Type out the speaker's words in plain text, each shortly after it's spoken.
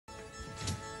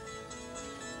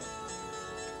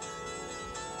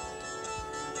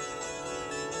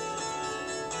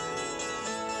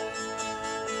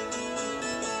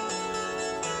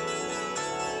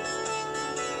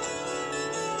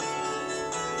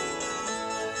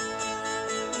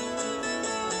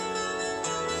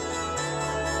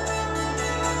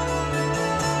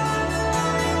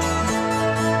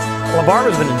Well,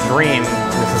 Barba's been a dream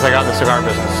since I got in the cigar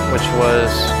business, which was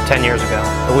 10 years ago.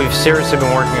 But we've seriously been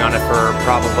working on it for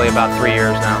probably about 3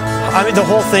 years now. I mean, the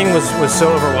whole thing was so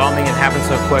overwhelming and happened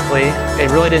so quickly. It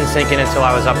really didn't sink in until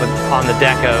I was up on the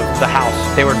deck of the house.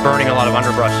 They were burning a lot of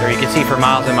underbrush there. You could see for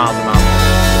miles and miles and miles.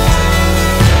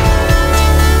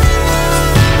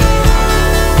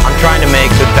 I'm trying to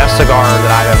make the best cigar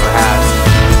that I've ever had.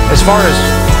 As far as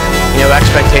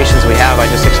expectations we have, I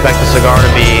just expect the cigar to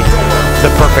be the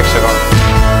perfect cigar.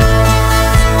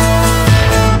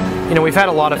 We've had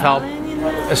a lot of help,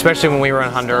 especially when we were in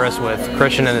Honduras with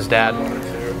Christian and his dad.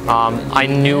 I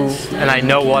knew and I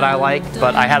know what I liked,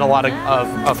 but I had a lot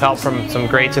of help from some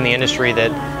greats in the industry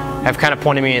that have kind of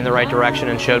pointed me in the right direction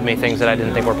and showed me things that I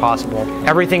didn't think were possible.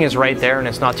 Everything is right there and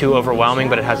it's not too overwhelming,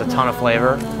 but it has a ton of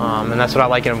flavor, and that's what I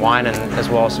like in wine and as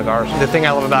well as cigars. The thing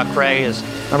I love about Craig is,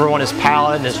 number one, his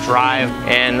palate and his drive,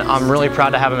 and I'm really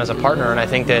proud to have him as a partner, and I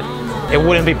think that it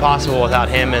wouldn't be possible without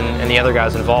him and the other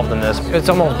guys involved in this. It's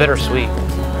almost bittersweet,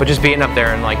 but just being up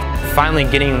there and finally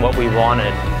getting what we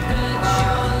wanted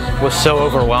was so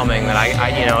overwhelming that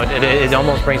it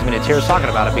almost brings me to tears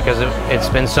talking about it, because it's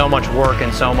been so much work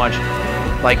and so much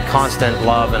constant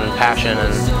love and passion, and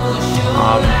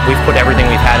we've put everything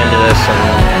we've had into this, and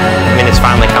I mean, it's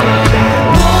finally